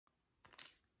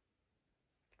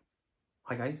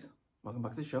Hi guys, welcome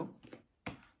back to the show.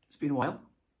 It's been a while.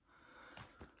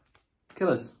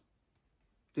 Killers.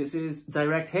 This is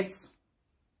Direct Hits.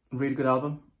 Really good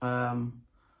album.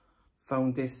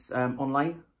 Found this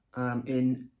online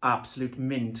in absolute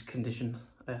mint condition,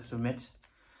 I have to admit.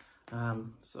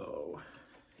 So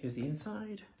here's the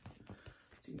inside,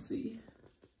 as you can see.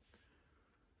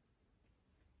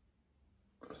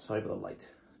 Sorry about the light,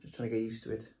 just trying to get used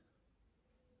to it.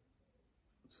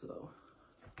 So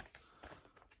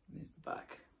there's the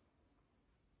back.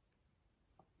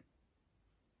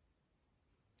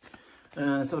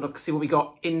 Let's have a look, see what we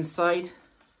got inside.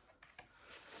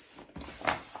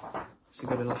 So you've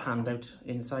got a little handout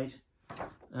inside,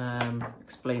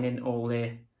 explaining all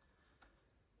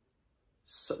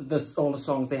all the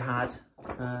songs they had.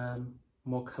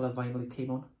 More colour vinyl it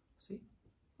came on. See,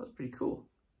 that's pretty cool.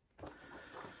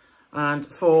 And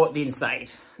for the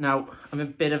inside, now I'm a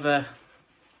bit of a,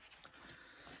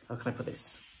 how can I put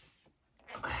this?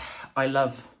 I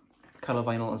love colour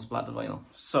vinyl and splatter vinyl.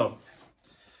 So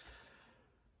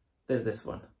there's this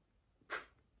one.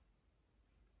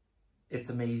 It's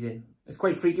amazing. It's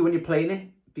quite freaky when you're playing it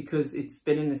because it's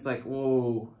spinning. It's like,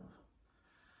 whoa.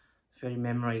 It's very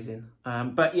memorizing.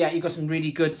 But yeah, you got some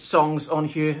really good songs on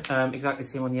here. Exactly the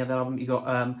same on the other album. You got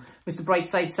Mr.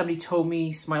 Brightside, Somebody Told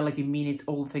Me, Smile Like You Mean It,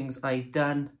 All the Things I've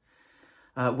Done.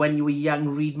 When You Were Young,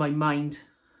 Read My Mind,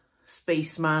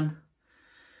 Spaceman.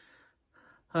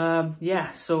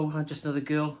 Yeah, so Just Another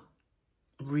Girl.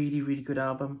 Really, really good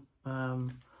album.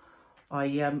 I'm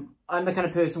the kind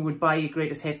of person who would buy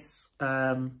Greatest Hits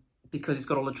because it's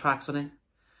got all the tracks on it.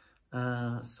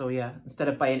 So yeah, instead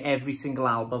of buying every single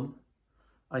album,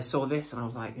 I saw this and I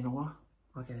was like, you know what,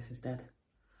 I'll get this instead.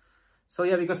 So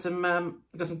yeah, we got some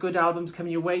good albums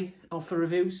coming your way, off for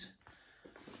reviews.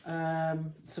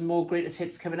 Some more Greatest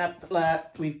Hits coming up.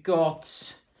 We've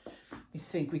got,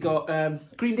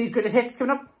 Green Day's Greatest Hits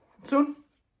coming up soon.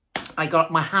 I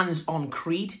got my hands on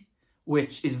Creed,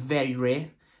 which is very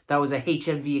rare. That was a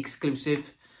HMV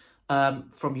exclusive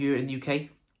from here in the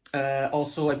UK.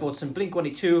 Also, I bought some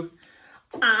Blink-182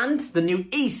 and the new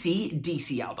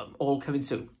AC/DC album, all coming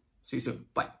soon. See you soon.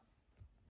 Bye.